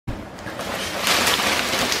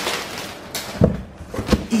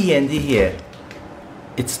E.N.D here.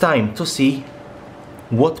 It's time to see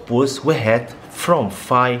what pulls we had from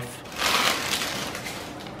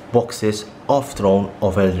 5 boxes of Throne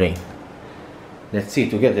of Eldraine. Let's see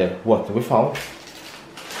together what we found.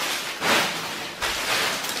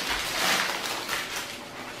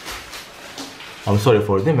 I'm sorry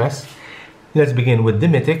for the mess. Let's begin with the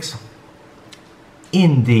mythics.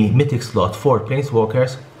 In the mythic slot for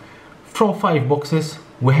Planeswalkers, from 5 boxes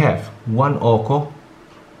we have 1 Oko,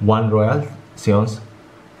 1 Royal Sions,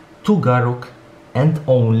 2 Garruk, and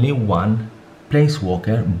only 1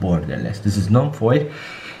 Planeswalker borderless. This is non-foil.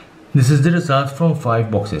 This is the result from 5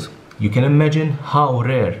 boxes. You can imagine how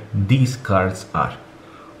rare these cards are.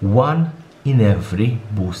 1 in every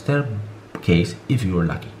booster case if you're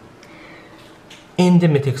lucky. In the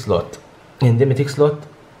mythic slot,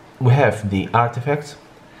 we have the artifacts.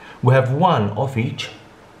 We have 1 of each,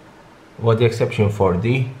 with the exception for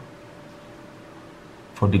the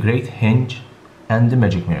Great Hinge and the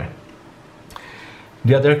Magic Mirror.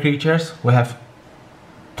 The other creatures, we have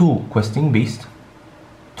 2 Questing Beast,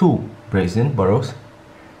 2 Brazen Burrows,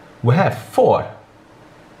 we have 4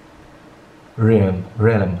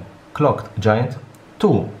 Realm Clocked Giant,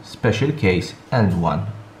 2 Special Case and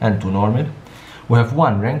 2 normal. We have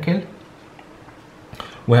 1 Rankle,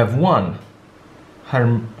 we have 1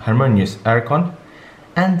 Harmonious Archon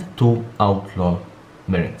and 2 Outlaw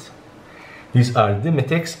Mirrors. These are the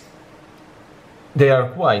mythics. They are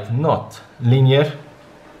quite not linear.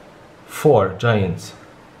 4 giants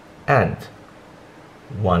and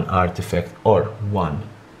 1 artifact or 1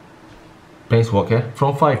 Planeswalker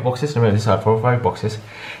from 5 boxes. Remember, these are for 5 boxes.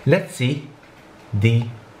 Let's see the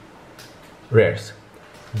rares.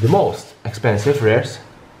 The most expensive rares.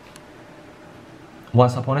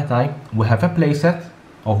 Once Upon a Time, we have a playset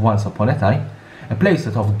of Once Upon a Time, a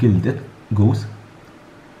playset of Gilded Goose.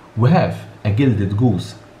 We have a Gilded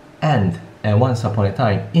Goose and a Once Upon a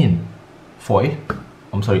Time in foil.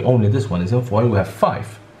 I'm sorry, only this one is in foil. We have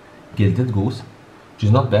 5 Gilded Goose, which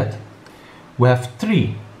is not bad. We have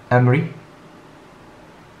 3 Emery.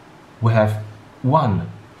 We have 1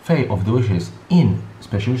 Fae of the Wishes in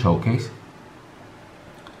Special Showcase.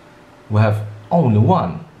 We have only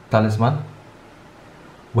 1 Talisman.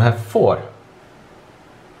 We have 4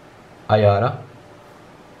 Ayara.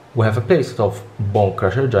 We have a playset of Bone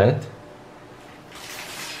Crusher Giant.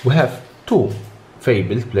 We have 2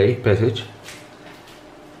 Fabled Passage.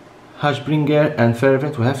 Hushbringer and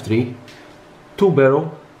Fervent, we have 3. 2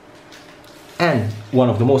 Barrow. And one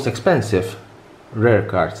of the most expensive rare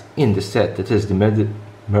cards in the set, that is the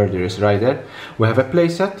Murderous Rider. We have a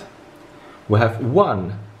playset. We have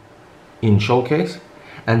 1 in Showcase.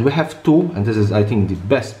 And we have 2, and this is I think the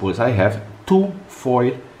best pulls I have, 2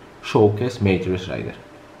 foil Showcase Murderous Rider.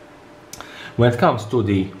 When it comes to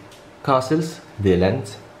the castles, the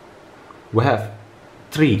lands, we have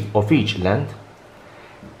 3 of each land.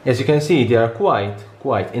 As you can see, they are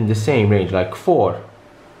quite in the same range, like 4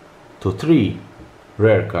 to 3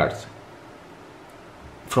 rare cards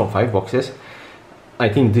from 5 boxes. I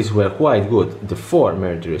think these were quite good. The 4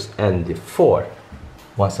 Murderous and the 4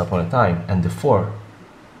 Once Upon a Time and the 4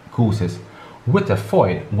 Gooses with a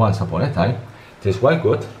foil Once Upon a Time. This is quite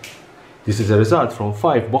good. This is a result from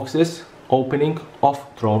 5 boxes opening of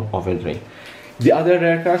Throne of Eldraine. The other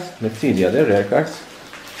rare cards, let's see the other rare cards.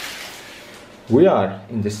 We are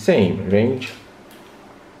in the same range,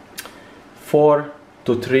 4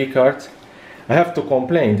 to 3 cards. I have to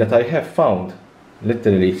complain that I have found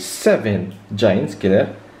literally 7 Giants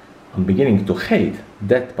Killer. I'm beginning to hate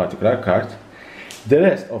that particular card. The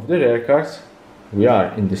rest of the rare cards, we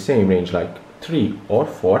are in the same range, like 3 or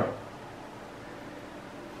 4.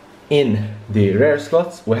 In the rare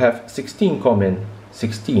slots, we have 16 common,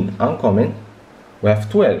 16 uncommon. We have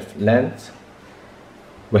 12 lands.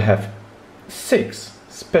 We have 6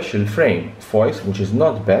 special frame foils, which is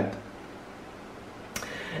not bad.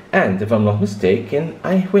 And if I'm not mistaken,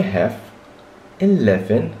 we have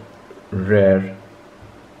 11 rare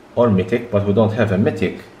or mythic, but we don't have a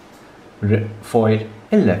mythic foil.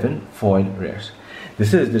 11 foil rares.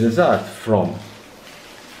 This is the result from,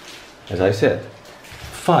 as I said,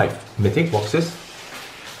 5 mythic boxes.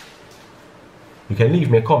 You can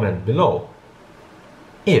leave me a comment below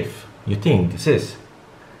if you think this is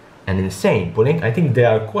an insane pulling. I think they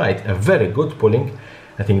are quite a very good pulling.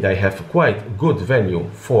 I think they have quite good value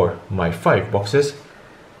for my 5 boxes.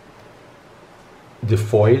 The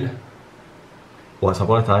foil Once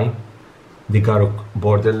Upon a Time, the Garruk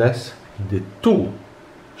borderless, the 2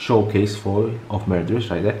 Showcase foil of Murderous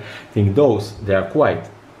Rider. I think they are quite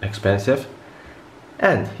expensive.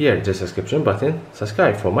 And here is the subscription button.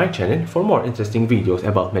 Subscribe for my channel for more interesting videos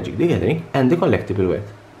about Magic the Gathering and the collectible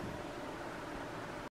world.